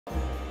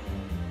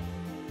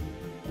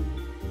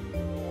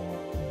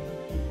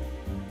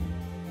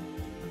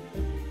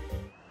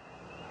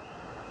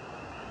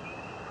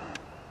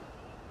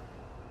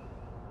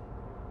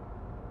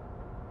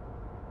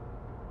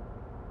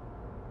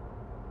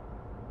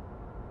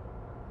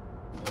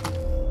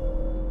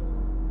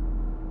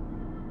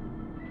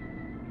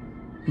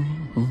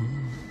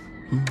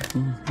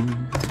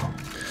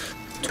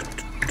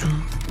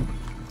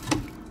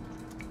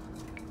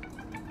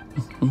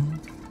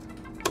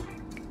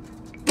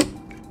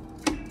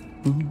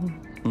Oh,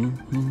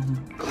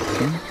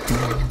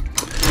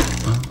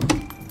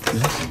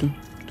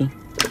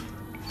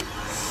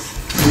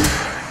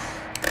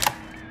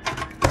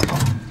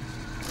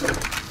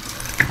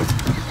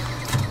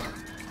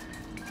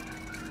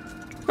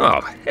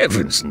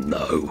 heavens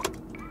no.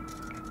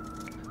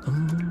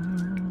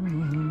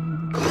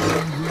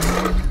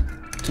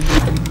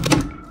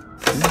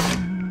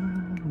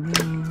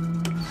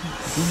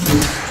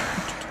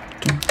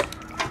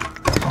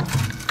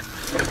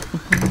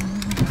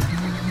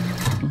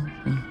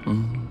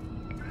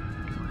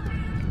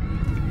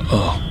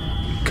 Oh,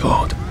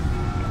 God.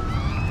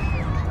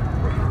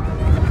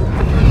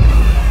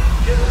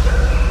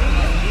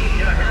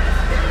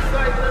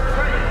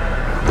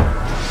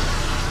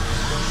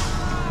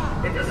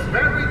 It is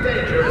very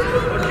dangerous to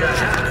put your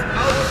hands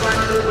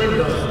outside the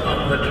windows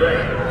of the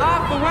train.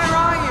 Arthur, where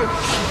are you?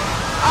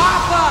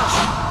 Arthur!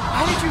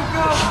 How did you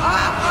go?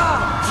 Arthur!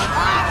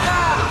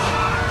 Arthur!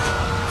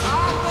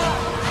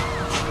 Arthur!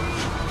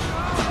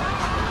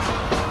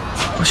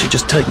 I should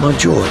just take my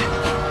joy,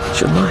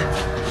 shouldn't I?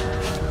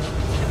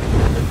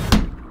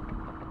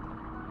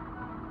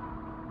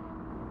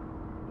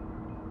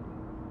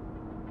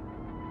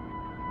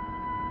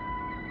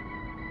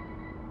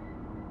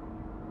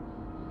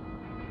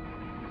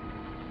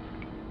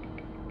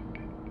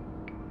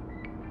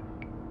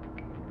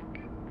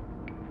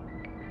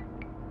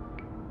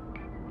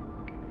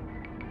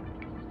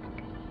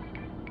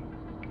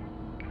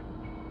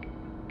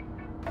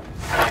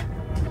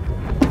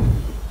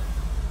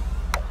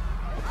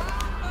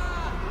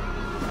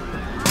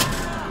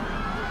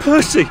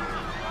 Percy!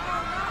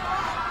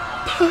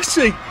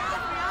 Percy! Please!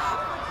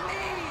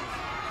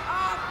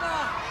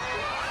 Arthur!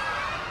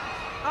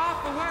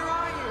 Arthur, where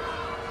are you?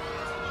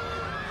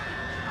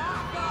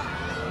 Arthur!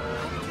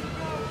 How did you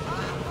go?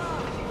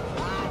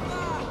 Arthur!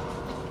 Arthur!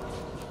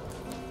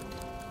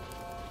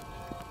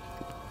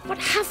 What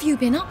have you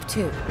been up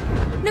to?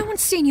 No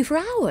one's seen you for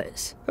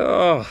hours.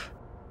 Ah,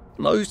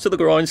 nose to the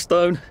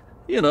grindstone,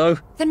 you know.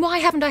 Then why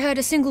haven't I heard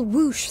a single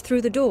whoosh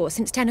through the door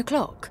since 10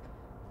 o'clock?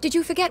 Did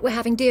you forget we're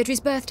having Deirdre's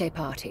birthday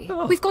party?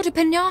 Oh. We've got a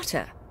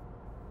piñata.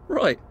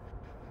 Right.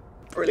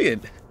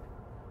 Brilliant.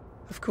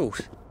 Of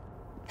course.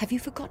 Have you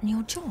forgotten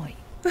your joy?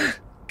 Of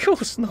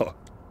course not.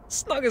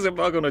 Snug as a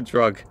bug on a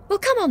drug. Well,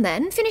 come on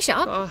then, finish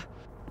up.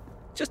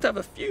 Just have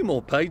a few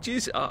more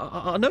pages.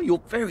 I know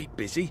you're very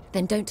busy.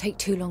 Then don't take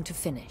too long to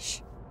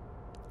finish.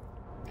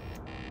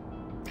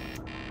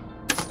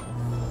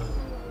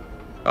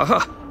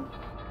 Aha!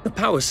 The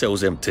power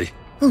cell's empty.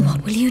 Well,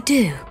 what will you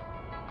do?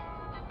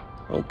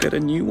 I'll get a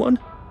new one.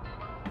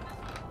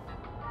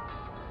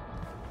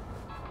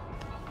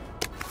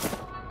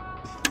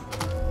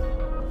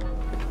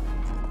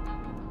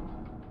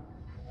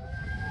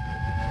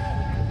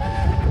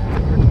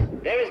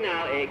 There is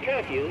now a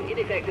curfew in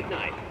effect at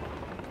night.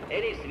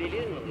 Any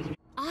civilian on this...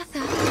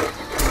 Arthur,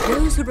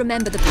 those who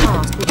remember the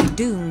past will be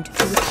doomed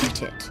to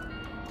repeat it.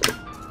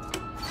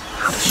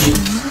 How does she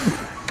know?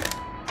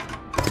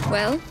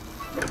 Well,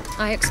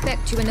 I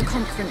expect you in the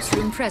conference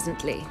room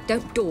presently.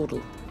 Don't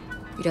dawdle.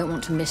 You don't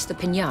want to miss the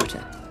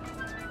piñata.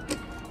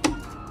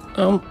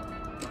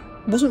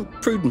 Wasn't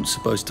Prudence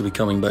supposed to be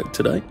coming back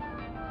today?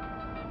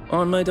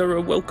 I made her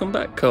a welcome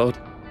back card.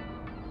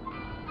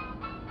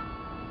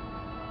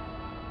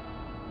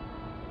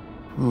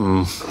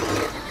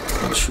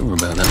 Not sure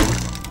about that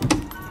one.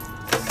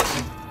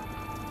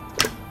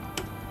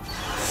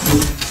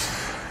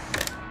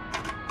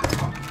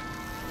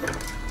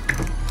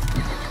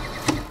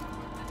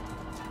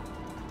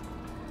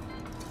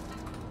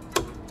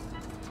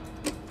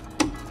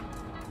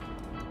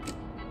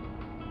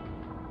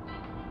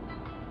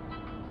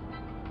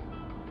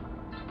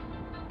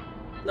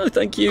 No,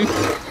 thank you.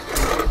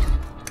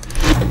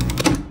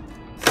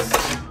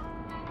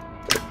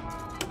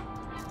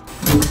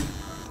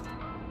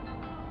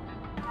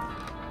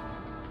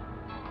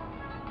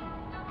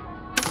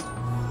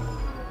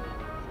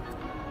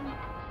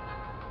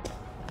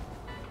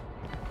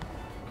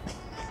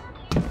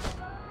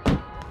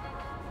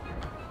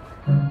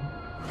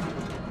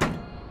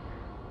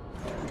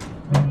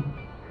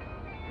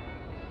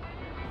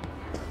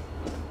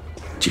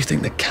 Do you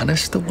think the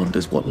canister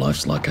wonders what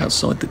life's like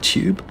outside the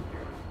tube?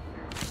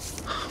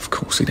 Of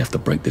course, he'd have to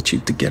break the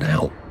tube to get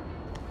out.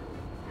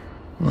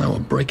 That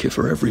would break it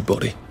for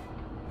everybody.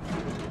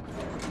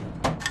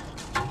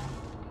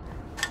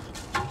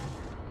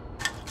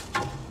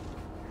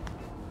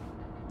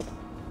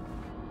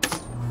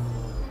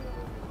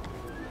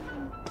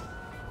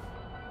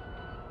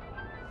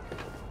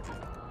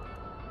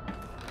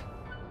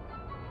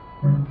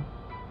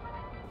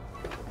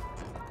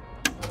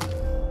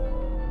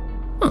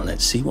 Well,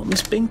 let's see what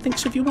Miss Bing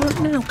thinks of your work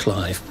now,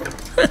 Clive.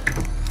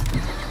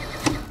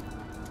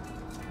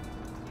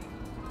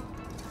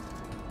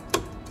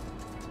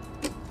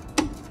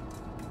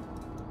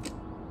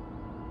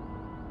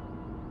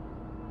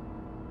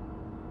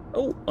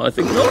 Oh, I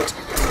think not.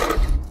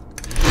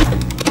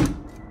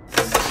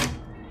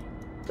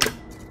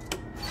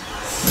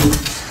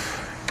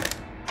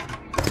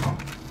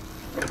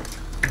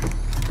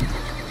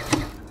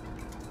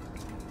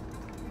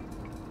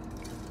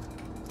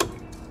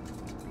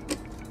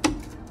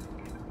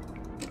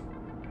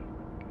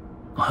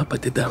 hope I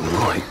did that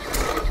right.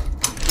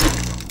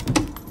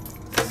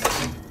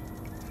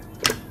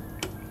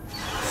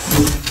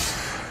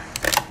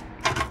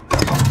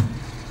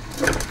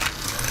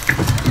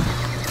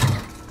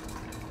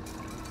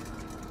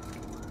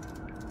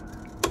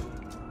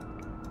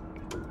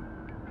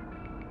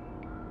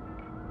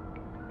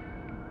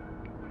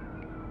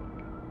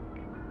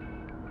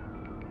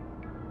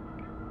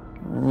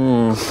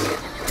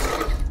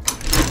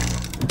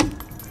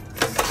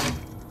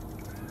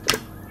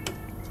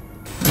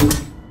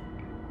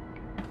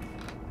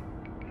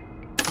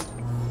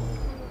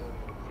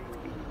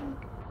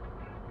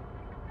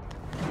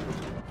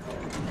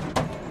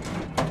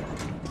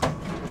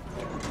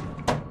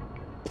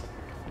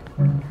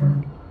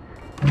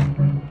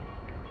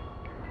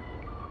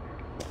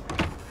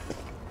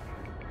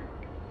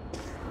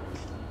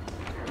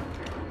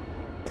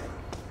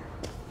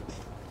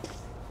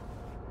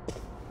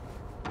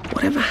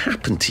 Whatever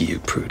happened to you,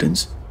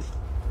 Prudence?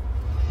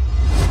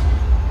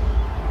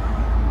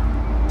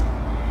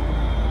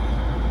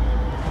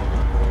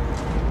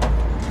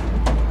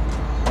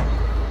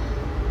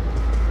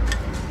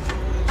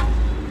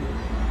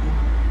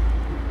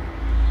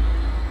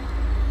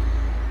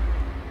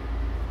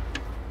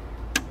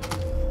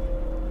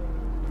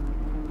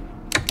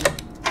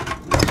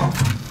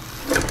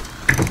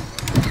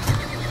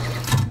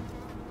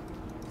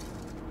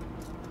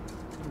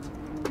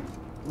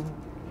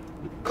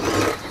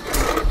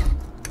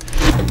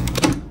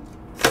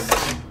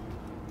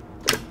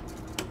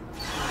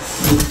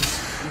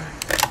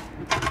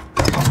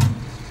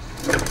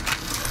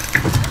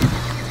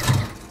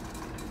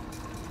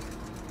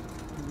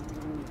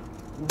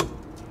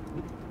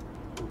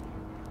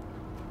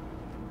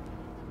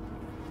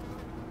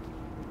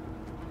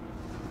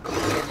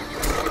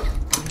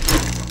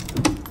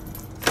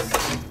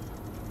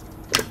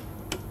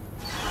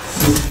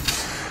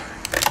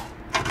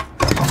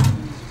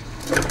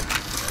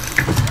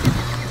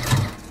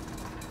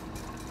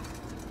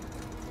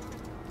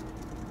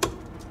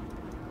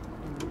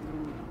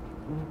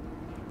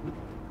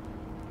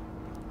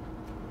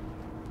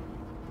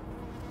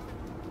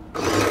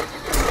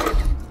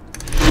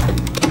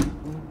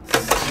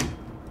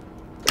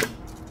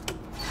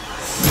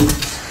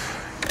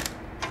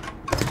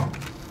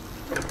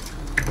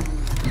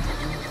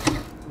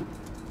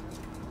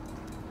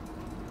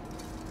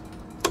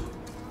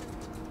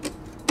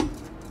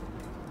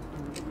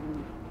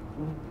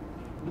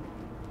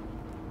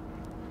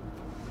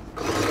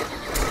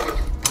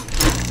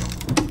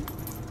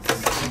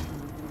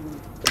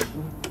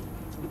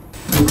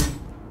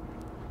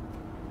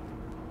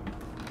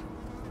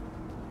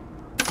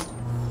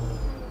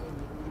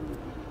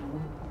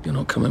 You're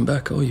not coming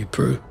back, are you,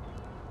 Prue?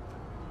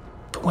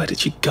 But where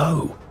did you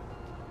go?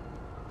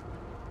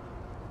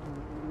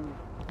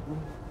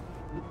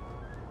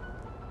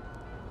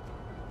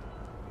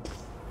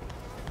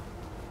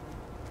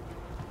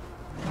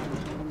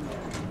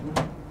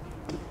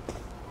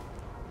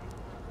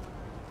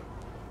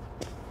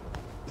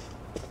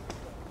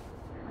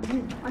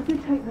 I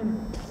did take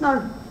them.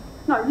 No,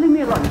 leave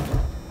me alone.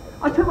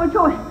 I took my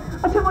joy. No,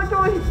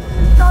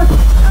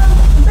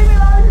 leave me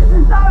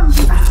alone. No.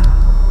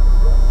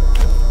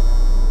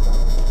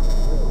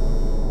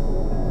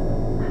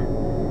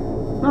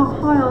 Oh,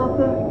 hi,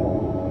 Arthur.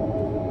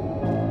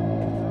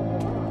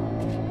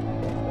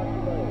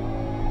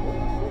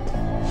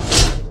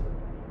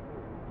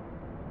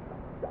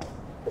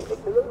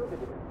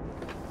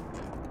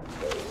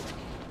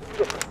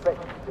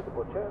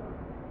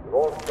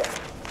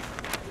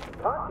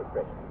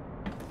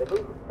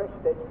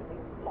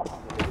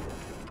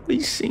 We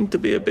seem to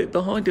be a bit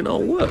behind in our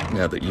work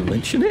now that you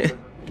mention it.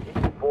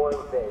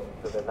 Boiled eggs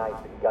so they're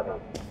nice and gummy.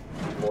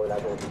 Boil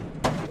out all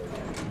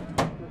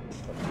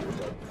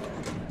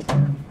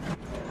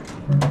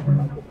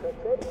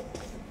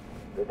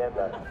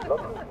remember,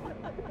 lots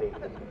of big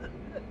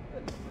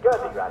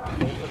scurvy rats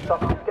will stop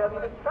the scurvy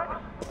in its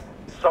tracks.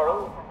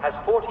 Sorrel has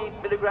 40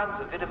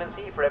 milligrams of vitamin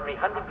C for every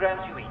 100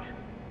 grams you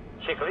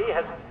eat. Chicory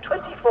has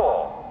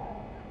 24.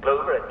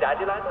 Clover and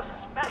dandelion are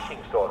smashing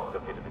sources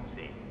of vitamin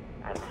C.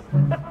 And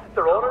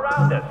they're all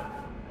around us.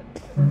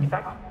 In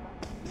fact,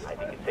 I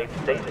think it's safe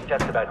to say that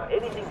just about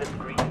anything that's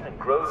green and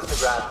grows in the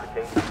ground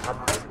contains some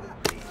vitamin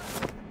C.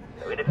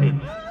 So in a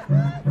pinch,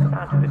 come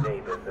out to the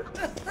neighbors and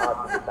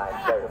ask them to die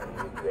therapy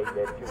if you ate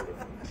their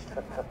tulips.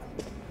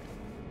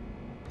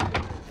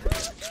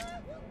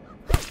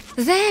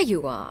 There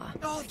you are.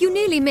 You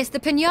nearly missed the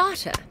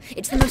piñata.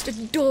 It's the most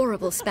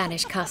adorable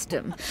Spanish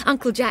custom.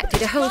 Uncle Jack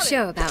did a whole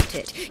show about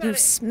it. You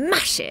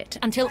smash it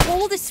until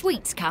all the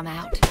sweets come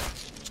out.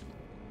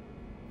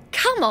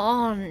 Come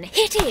on,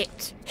 hit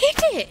it!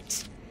 Hit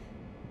it!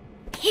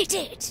 Hit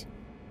it!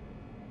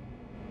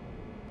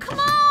 Come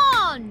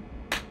on!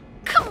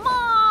 Come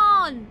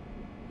on!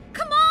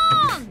 Come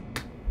on!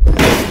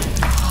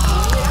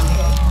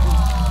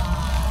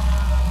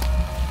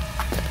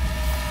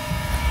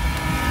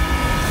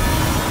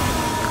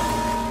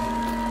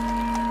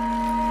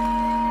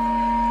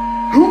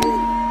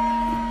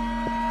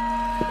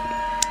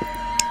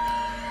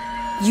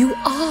 You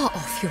are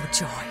off your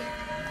joy.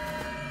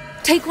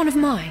 Take one of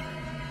mine.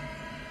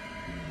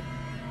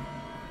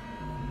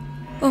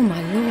 Oh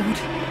my lord.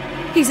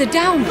 He's a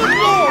downer.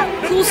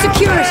 Call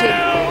security.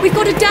 We've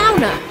got a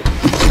downer.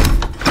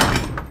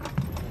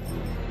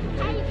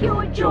 Take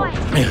your joy.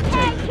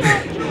 Take your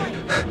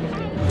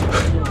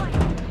joy.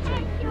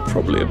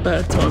 Probably a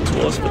bad time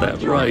to ask for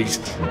that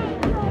raised.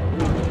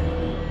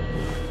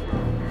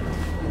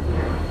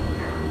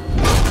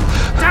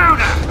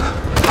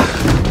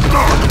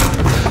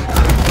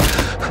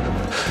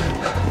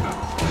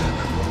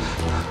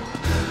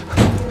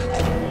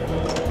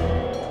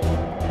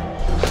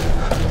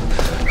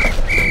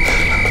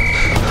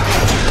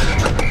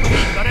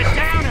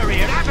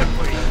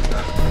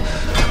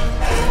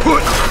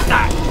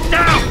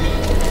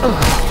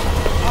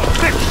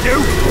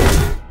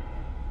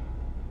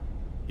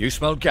 You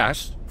smell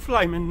gas?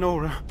 Flaming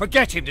Nora.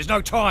 Forget him, there's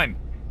no time!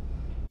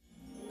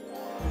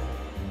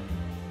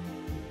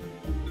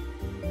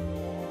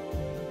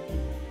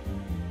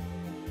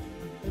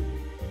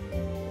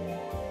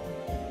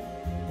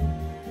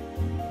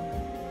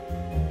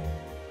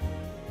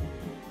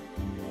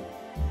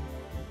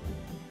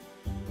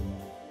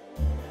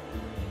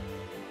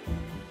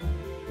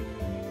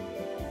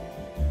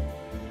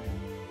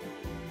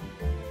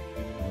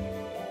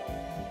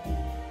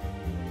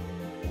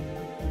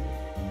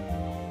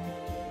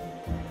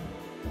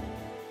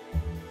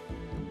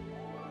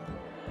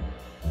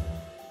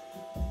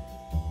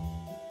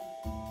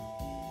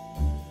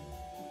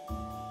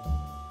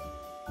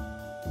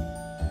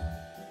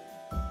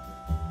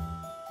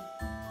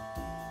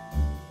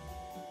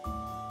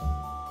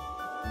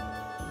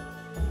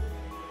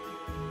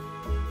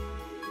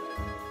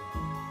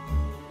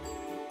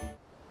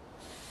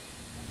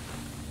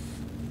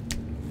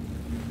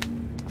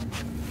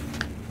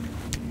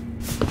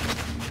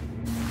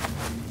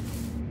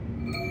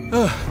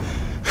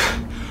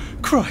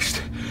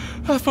 Christ,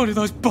 how far did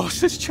those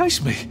bastards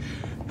chase me?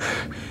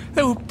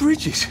 There were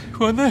bridges,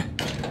 weren't there?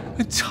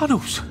 And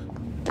tunnels.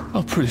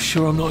 I'm pretty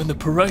sure I'm not in the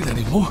parade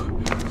anymore.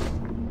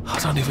 I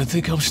don't even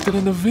think I'm still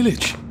in the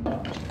village.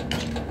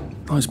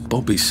 Those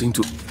bobbies seem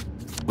to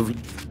have...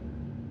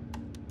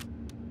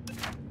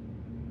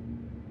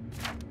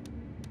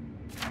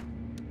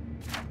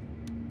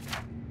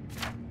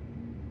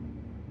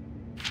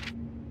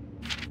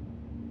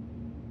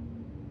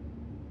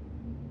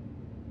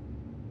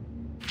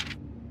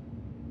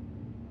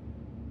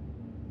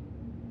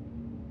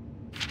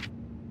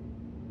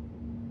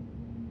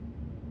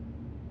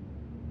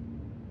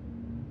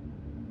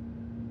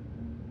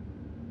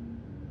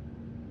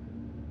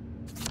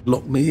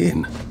 locked me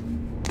in.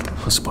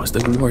 I suppose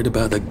they were worried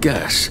about the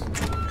gas.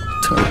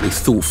 Terribly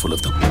thoughtful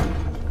of them.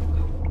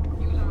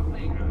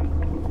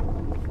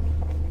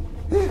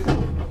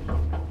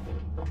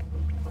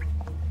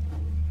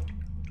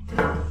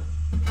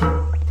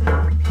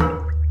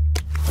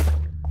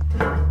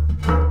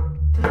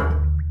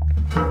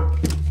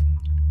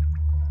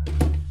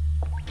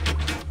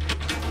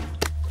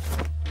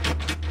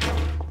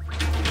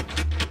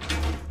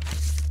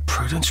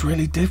 Prudence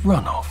really did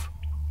run off.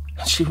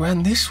 And she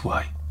ran this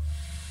way.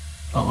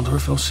 I wonder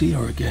if I'll see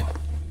her again.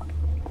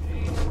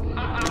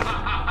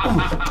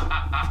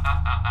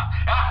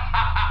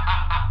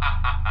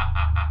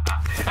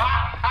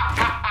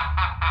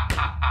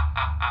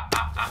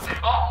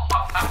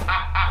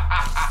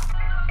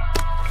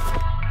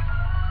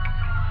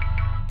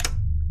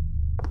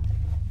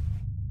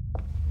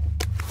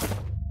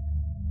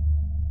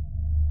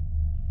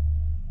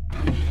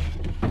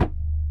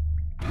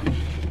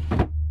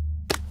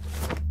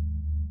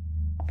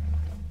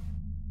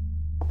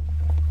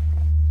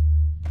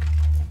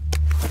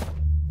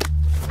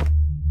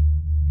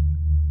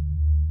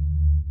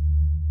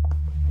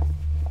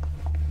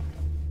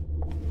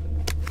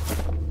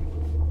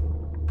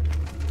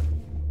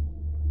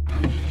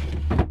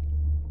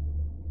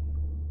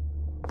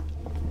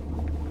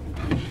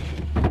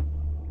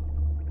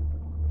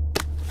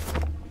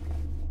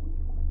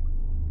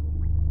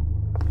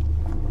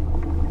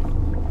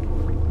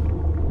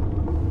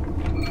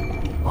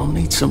 I'll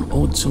need some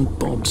odds and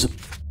bobs.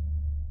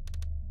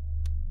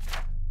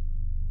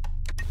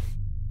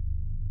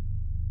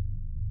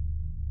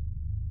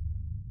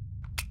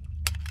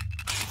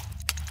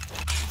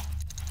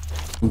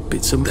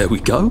 Bits of... There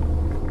we go.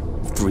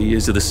 3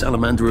 years of the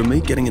salamander and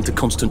me getting into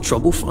constant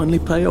trouble finally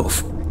pay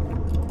off.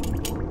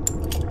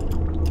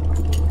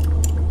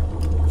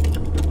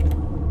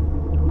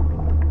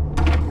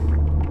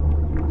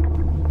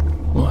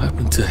 What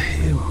happened to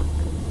him?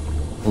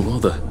 Or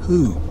rather,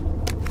 who?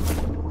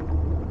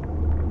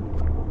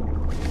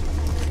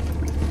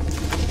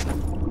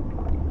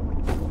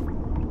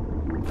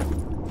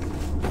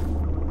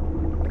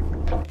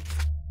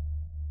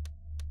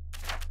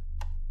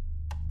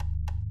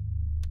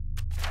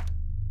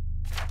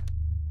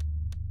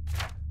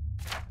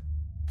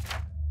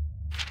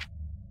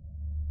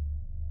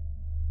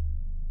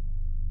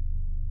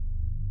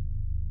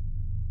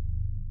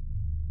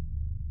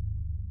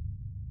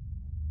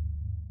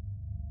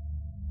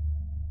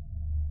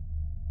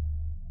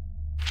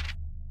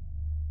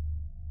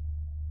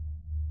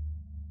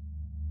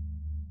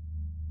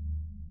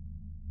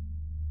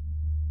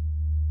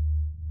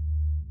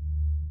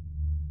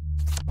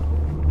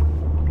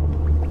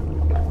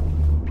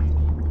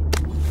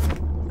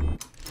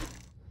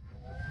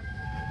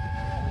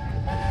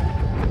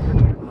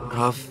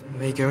 Are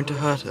they going to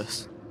hurt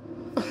us?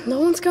 No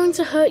one's going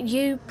to hurt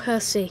you,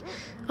 Percy.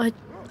 I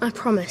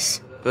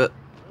promise. But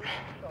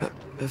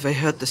they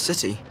hurt the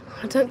city.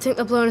 I don't think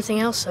they'll blow anything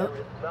else up.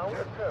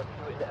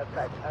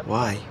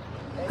 Why?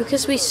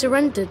 Because we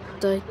surrendered,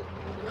 I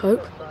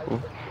hope. Well,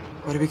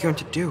 what are we going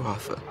to do,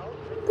 Arthur?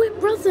 We're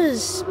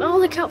brothers. We'll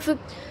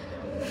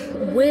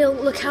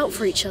look out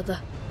for each other.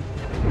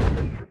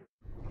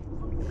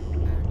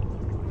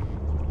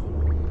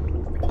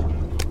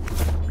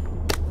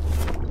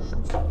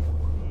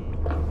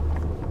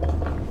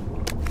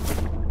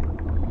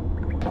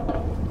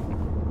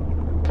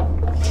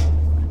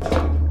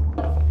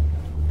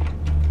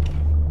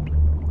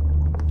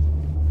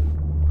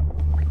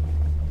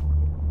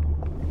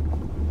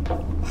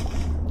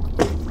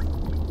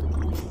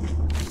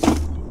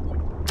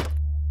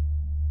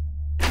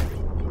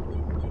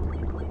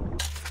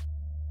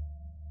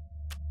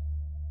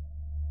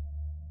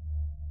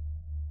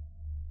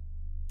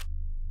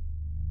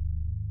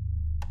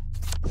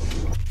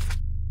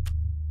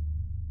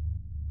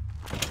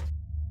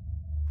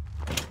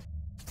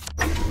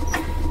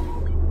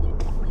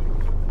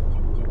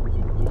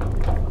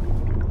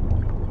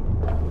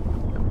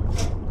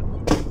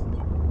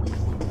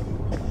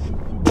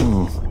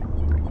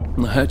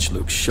 The hatch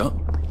looks shut.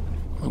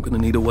 I'm gonna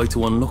need a way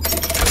to unlock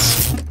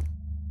it.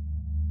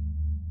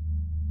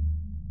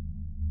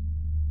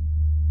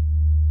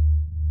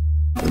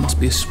 There must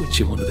be a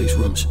switch in one of these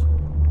rooms.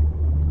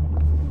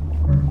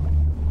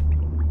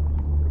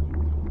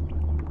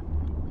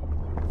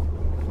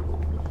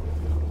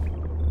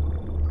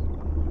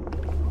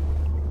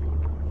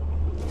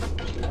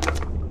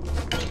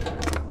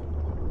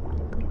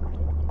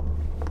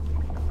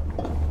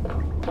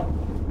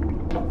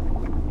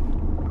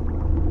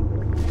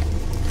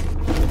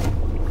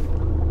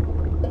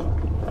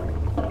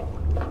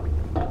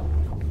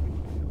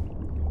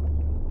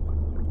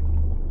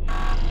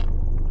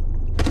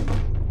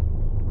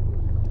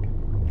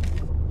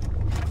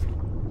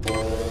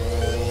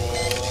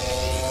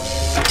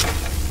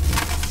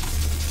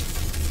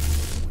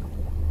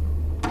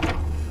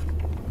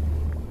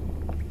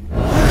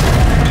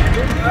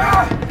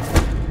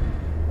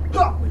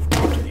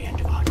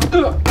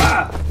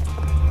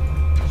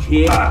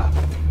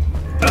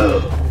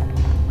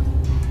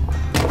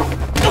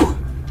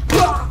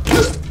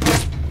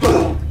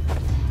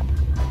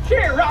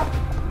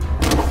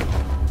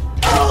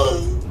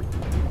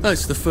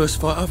 That's the first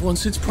fight I've won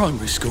since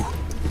primary school.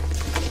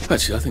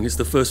 Actually, I think it's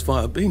the first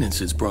fight I've been in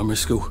since primary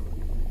school.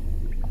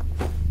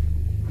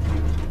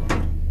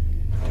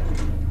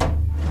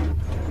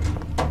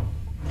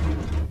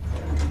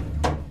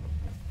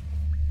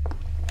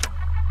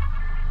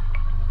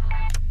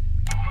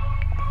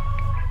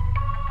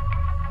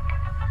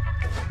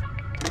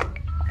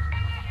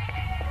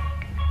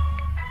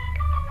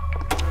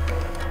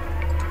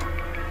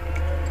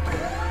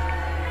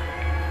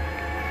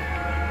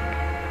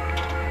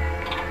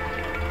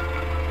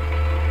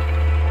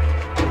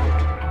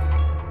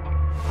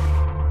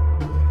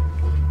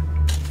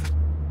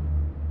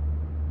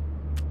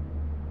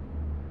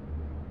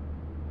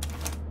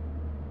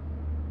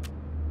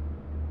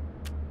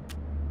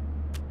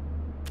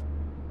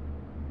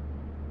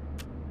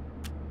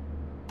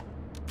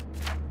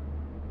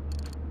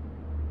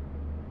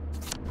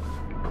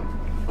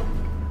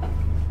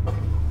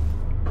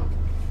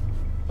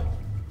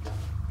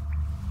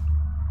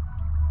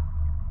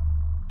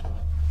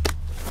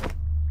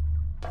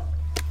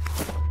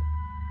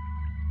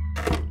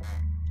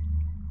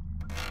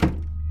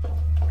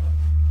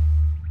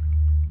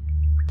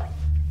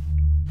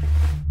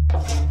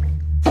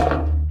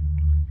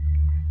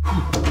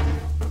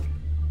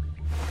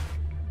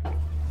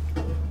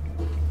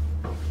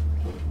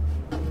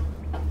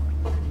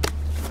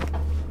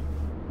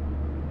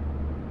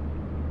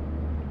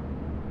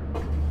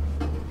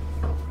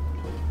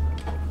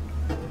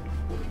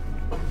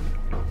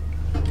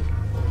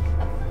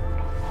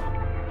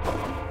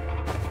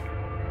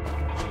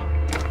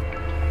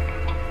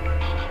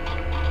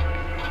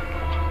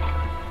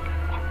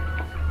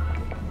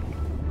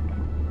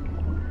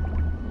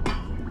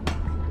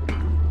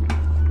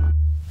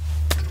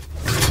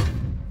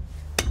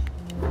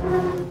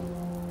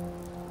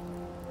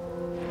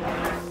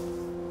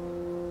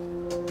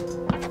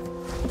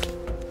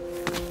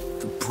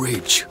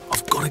 Bridge.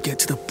 I've got to get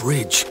to the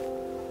bridge.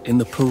 In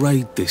the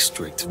parade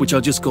district, which I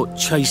just got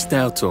chased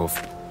out of.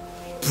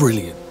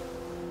 Brilliant.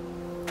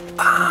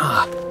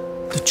 Ah,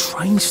 the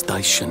train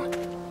station.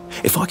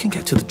 If I can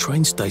get to the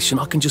train station,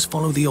 I can just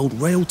follow the old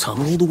rail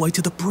tunnel all the way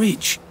to the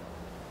bridge.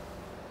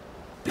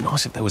 Be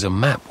nice if there was a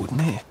map,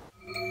 wouldn't it?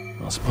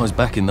 I suppose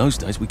back in those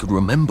days we could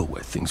remember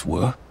where things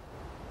were.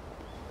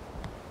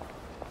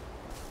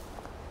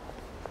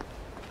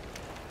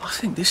 I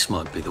think this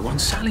might be the one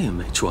Sally and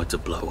me tried to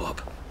blow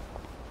up.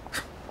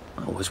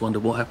 I always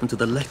wondered what happened to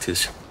the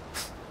letters.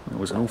 There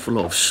was an awful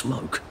lot of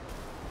smoke.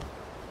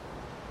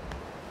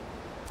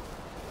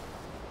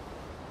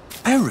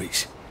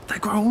 Berries? They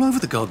grow all over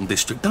the Garden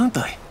District, don't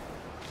they?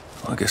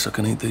 I guess I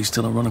can eat these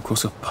till I run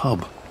across a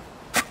pub.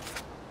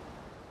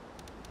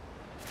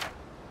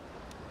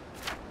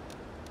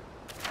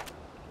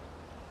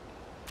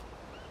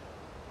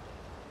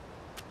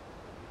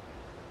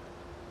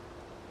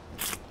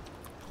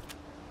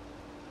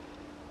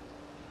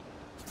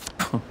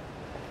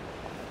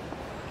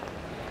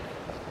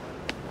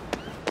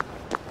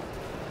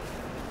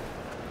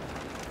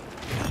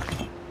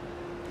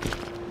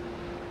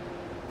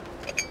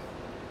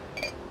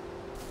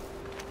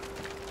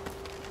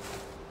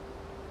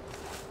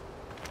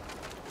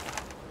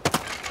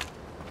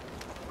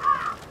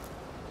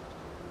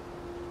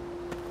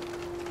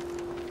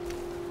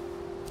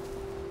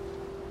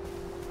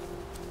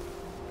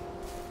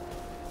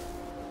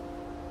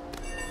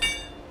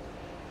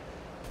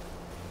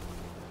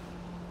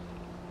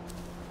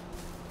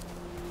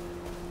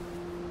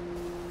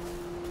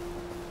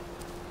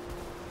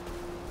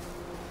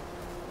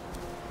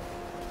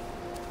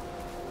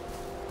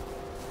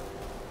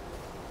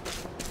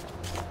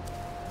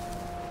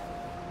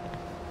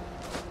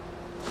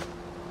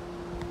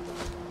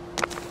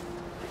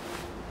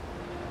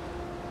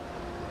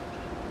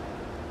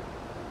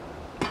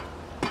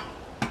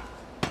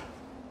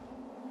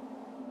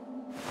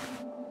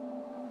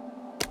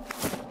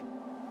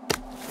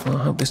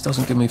 Hope this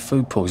doesn't give me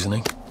food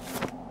poisoning.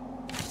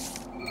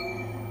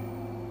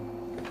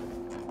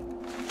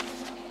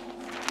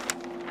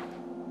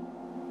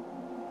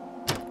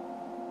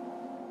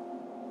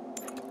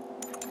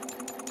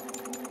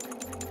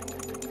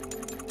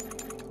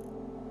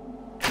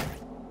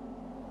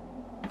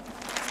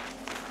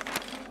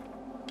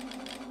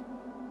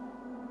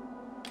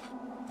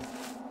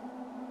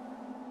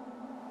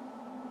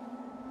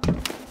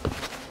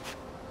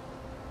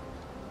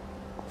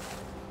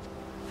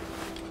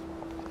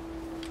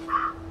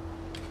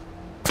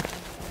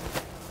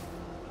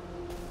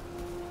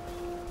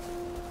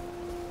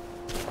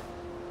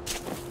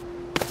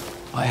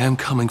 I am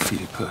coming for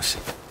you, Percy.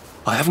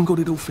 I haven't got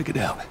it all figured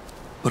out,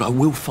 but I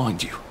will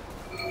find you.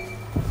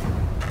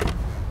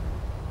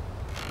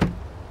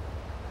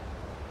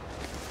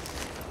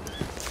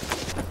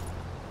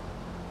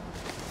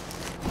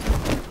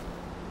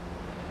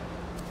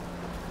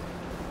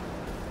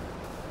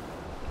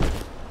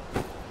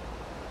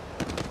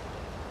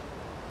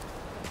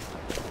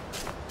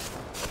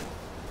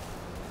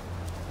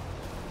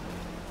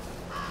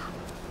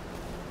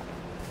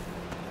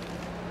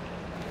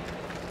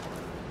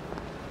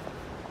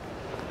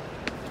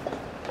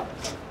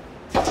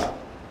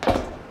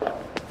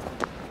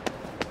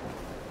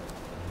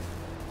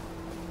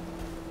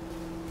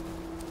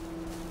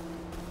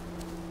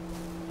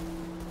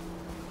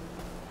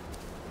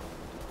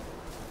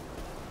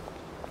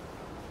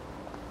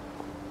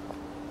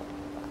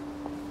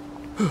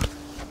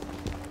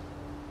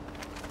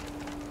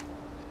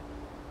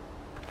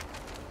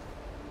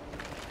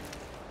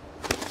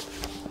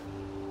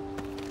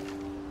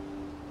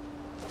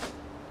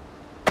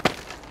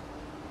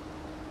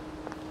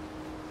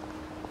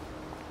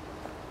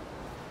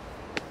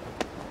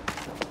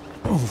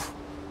 Oh.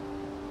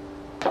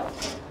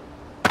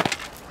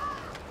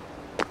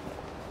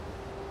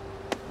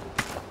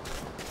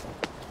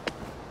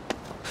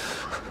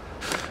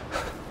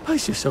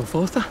 Pace yourself,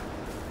 Arthur.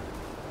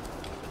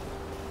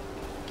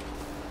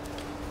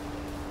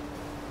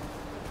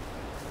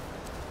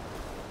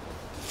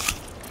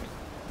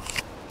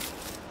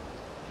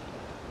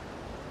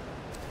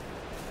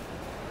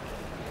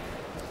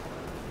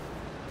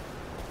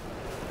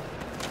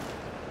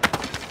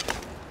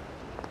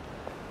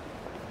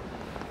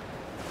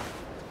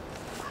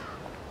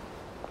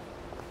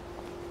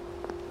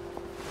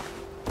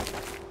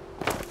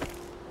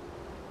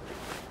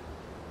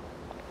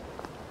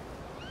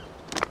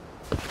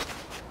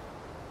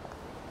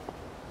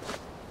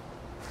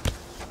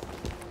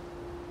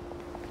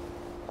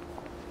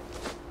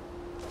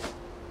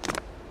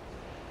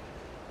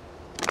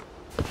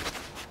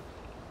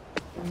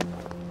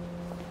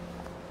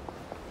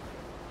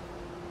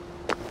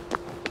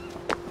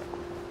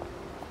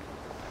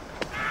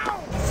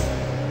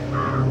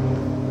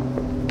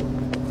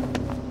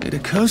 It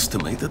occurs to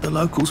me that the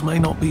locals may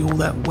not be all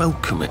that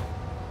welcoming.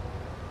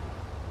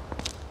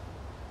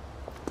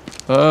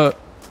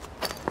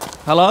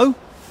 Hello?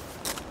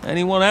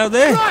 Anyone out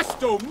there?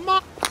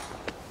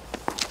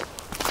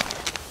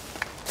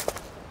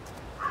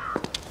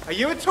 Are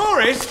you a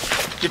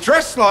tourist? You're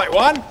dressed like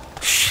one.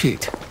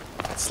 Shit.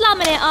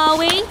 Slumming it, are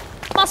we?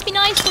 Must be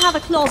nice to have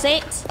a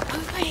closet.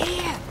 Over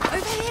here!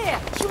 Over here!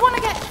 Do you want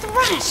to get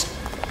thrashed?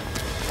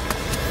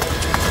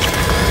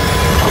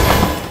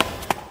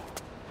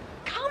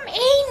 Come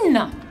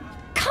in!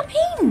 Come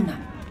in!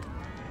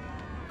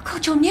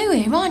 God, you're new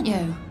here, aren't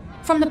you?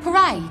 From the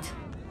parade?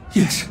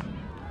 Yes.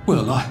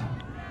 Well,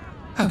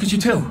 how could you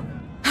tell?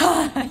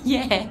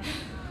 Yeah.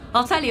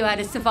 I'll tell you how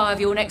to survive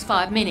your next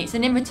 5 minutes,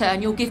 and in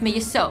return you'll give me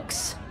your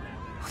socks.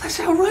 Well, that's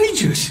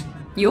outrageous.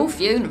 Your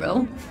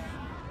funeral.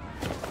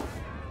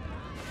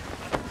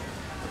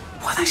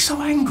 Why are they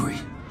so angry?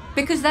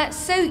 Because that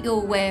suit you're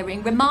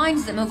wearing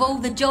reminds them of all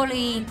the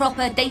jolly,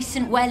 proper,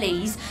 decent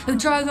wellies who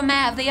drove them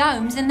out of their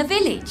homes in the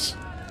village.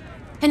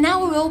 And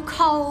now we're all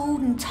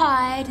cold and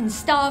tired and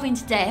starving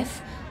to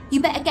death.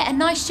 You better get a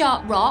nice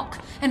sharp rock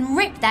and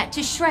rip that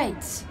to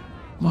shreds.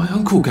 My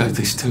uncle gave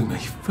this to me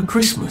for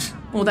Christmas.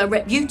 Or they'll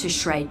rip you to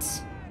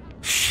shreds.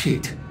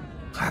 Shit.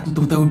 I hadn't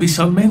thought there would be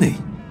so many.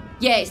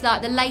 Yeah, it's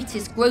like the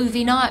latest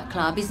groovy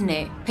nightclub, isn't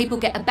it? People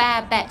get a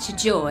bad batch of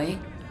joy,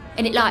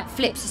 and it like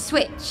flips a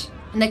switch,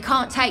 and they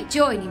can't take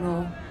joy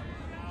anymore.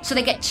 So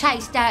they get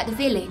chased out of the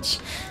village.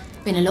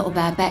 Been a lot of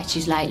bad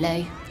batches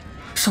lately.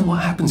 So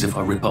what happens if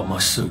I rip up my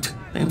suit?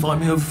 They invite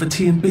me over for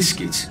tea and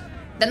biscuits.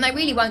 Then they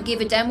really won't give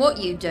a damn what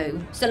you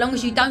do, so long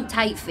as you don't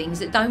take things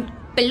that don't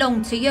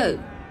belong to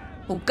you.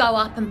 Or go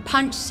up and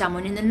punch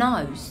someone in the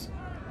nose.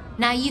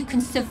 Now you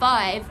can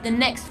survive the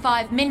next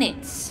 5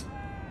 minutes.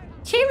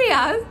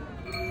 Cheerio!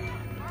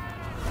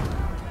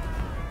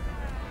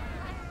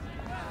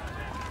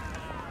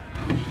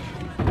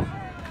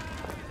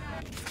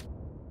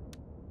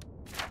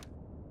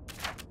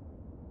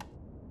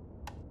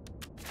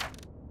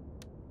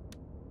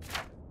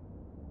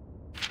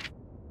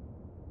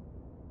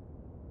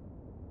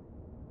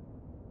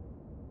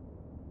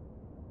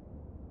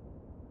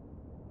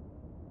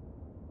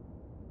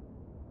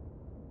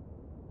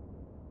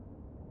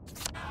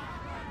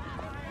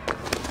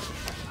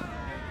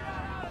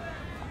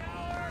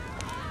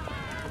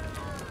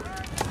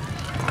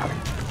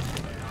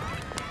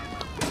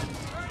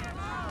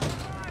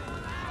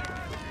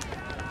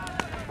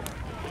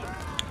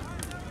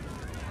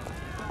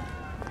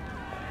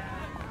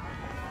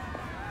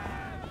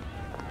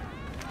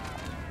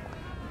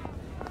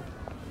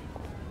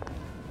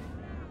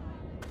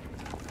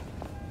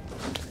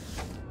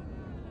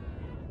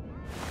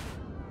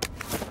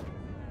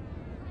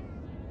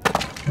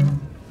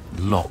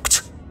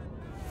 locked.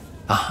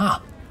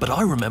 Aha! But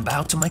I remember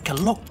how to make a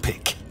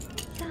lockpick.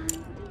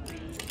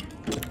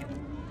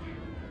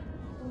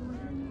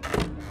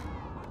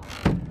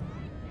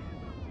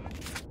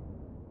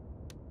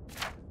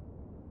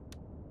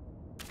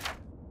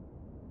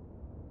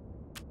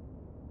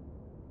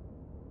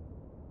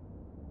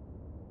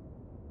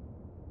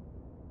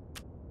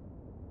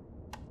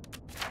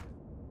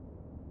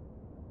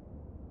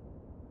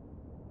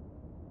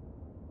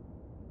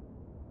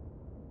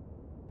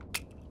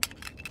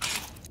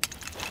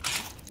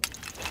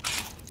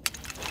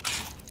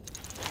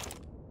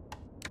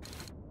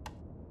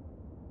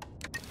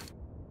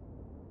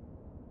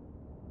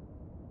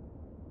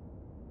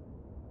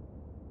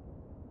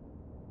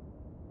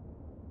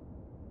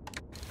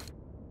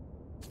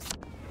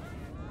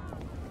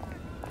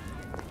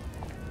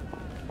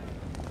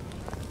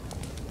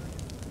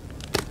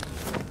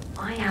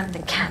 I am the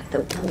cat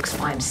that walks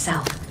by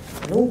himself,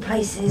 and all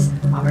places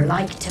are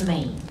alike to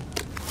me.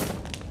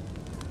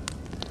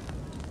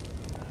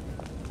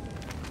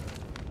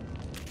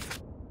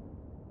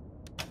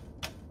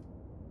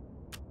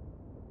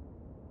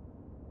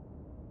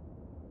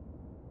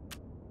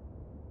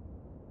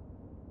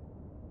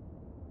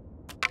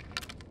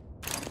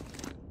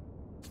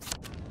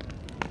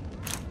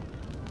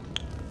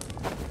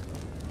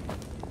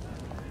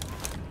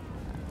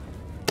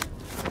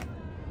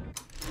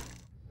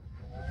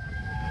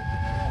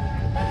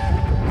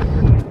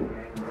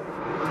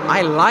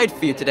 I lied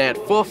for you today at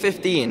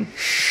 4:15.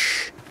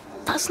 Shh.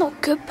 That's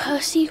not good,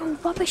 Percy. You're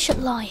rubbish at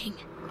lying.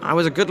 I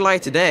was a good liar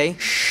today.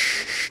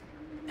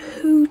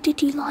 Who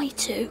did you lie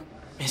to?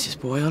 Mrs.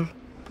 Boyle.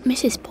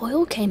 Mrs.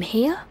 Boyle came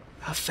here?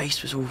 Her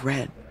face was all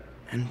red,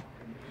 and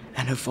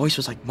her voice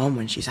was like Mom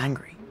when she's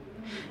angry.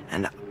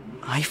 And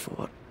I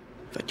thought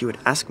that you would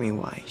ask me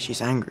why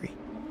she's angry.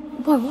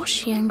 Why was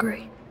she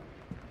angry?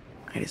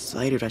 I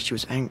decided that she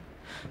was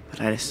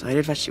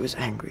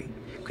angry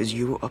because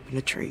you were up in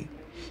the tree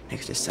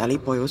next to Sally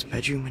Boyle's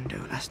bedroom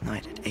window last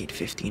night at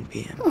 8:15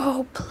 p.m.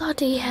 Oh,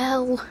 bloody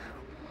hell.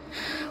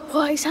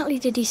 What exactly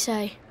did he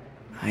say?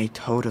 I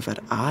told her that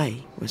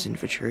I was in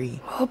the tree.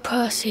 Oh,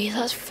 Percy,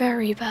 that's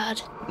very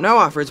bad. No,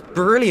 Arthur, it's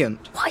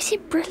brilliant. Why is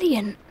it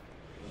brilliant?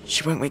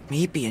 She won't make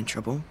me be in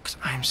trouble because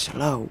I'm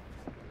slow.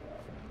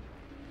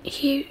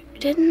 You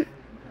didn't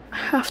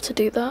have to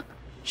do that.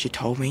 She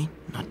told me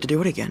not to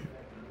do it again,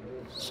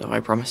 so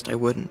I promised I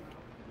wouldn't.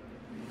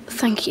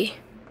 Thank you.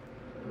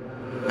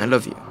 I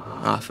love you,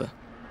 Arthur.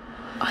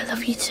 I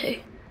love you too.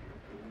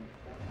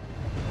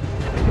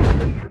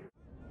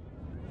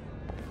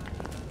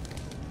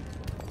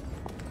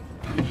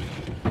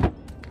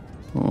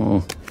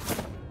 Oh,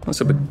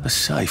 that's a bit... A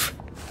safe.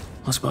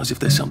 I suppose if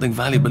there's something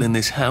valuable in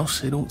this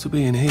house, it ought to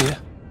be in here.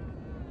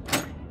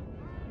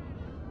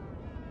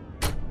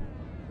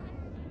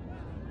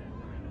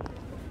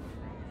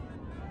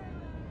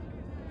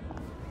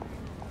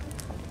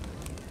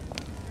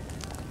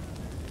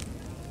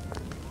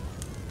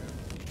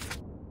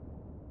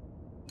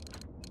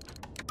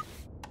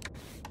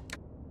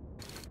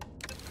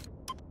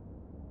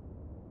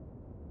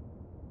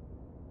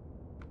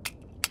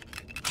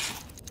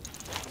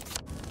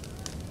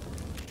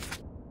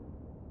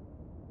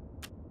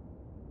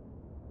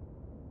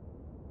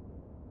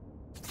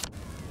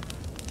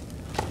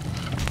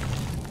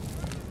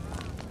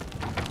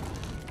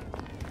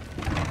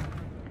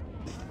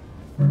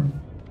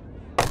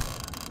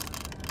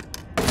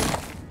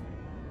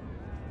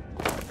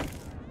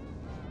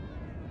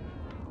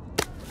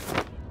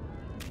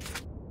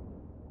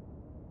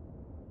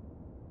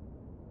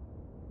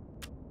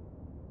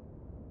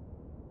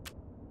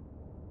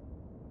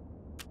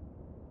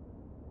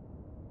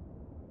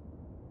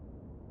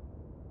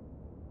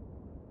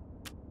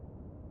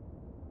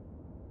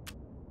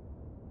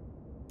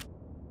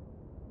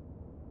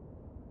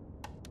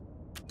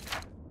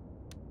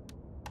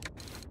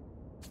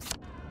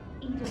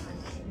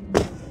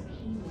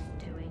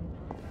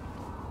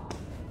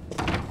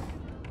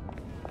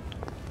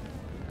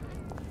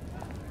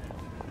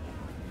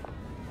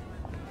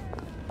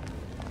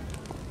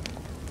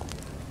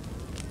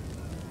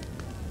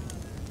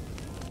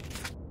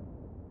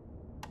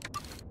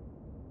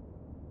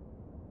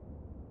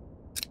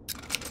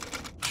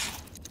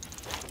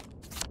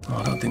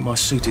 I don't think my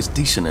suit is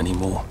decent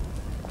anymore.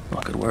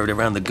 I could wear it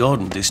around the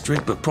garden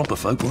district, but proper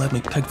folk will have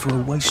me pegged for a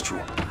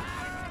wastrel.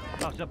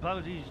 I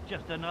suppose he's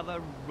just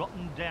another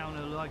rotten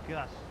downer like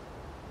us.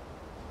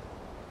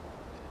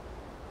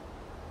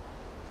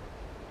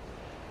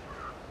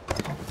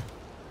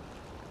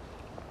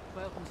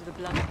 Welcome to the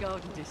bloody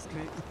garden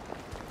district.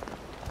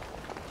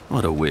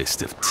 What a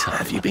waste of time.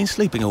 Have you been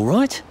sleeping all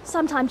right?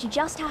 Sometimes you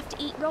just have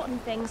to eat rotten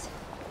things.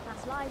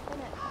 That's life,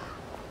 isn't it?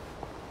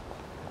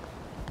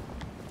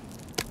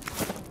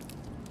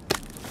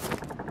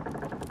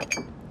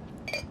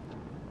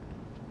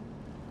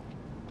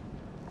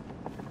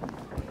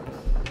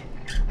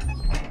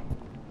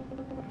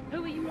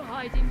 Who are you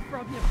hiding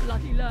from, you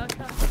bloody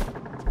lurker?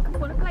 You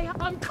want to play up?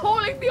 I'm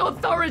calling the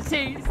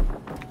authorities!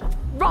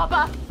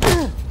 Robber!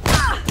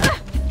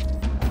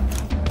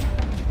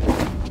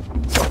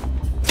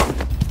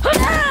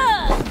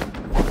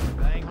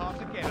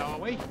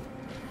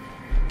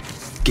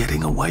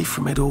 Getting Away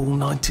from It All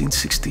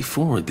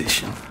 1964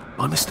 edition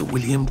by Mr.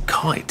 William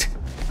Kite.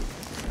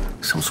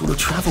 Some sort of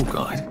travel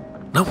guide.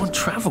 No one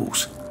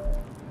travels.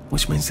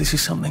 Which means this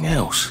is something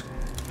else.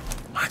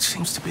 It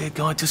seems to be a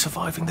guide to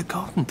surviving the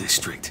Garden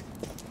District.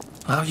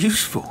 How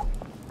useful.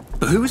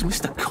 But who is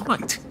Mr.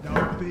 Kite?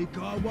 Don't think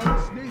I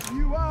won't sniff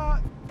you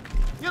out.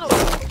 You know.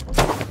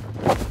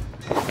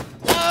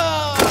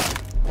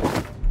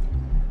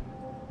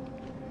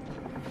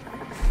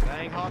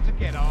 They ain't hard to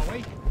get, are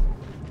we?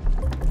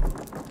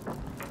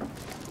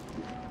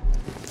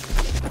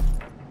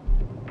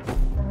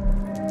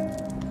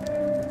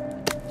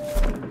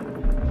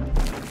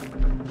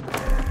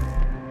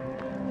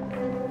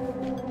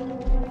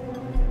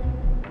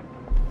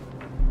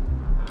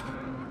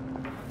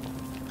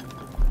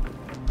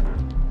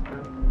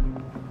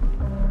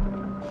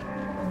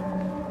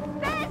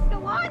 There's the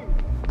one!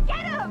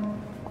 Get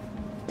him!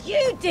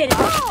 You did it!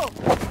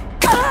 Oh!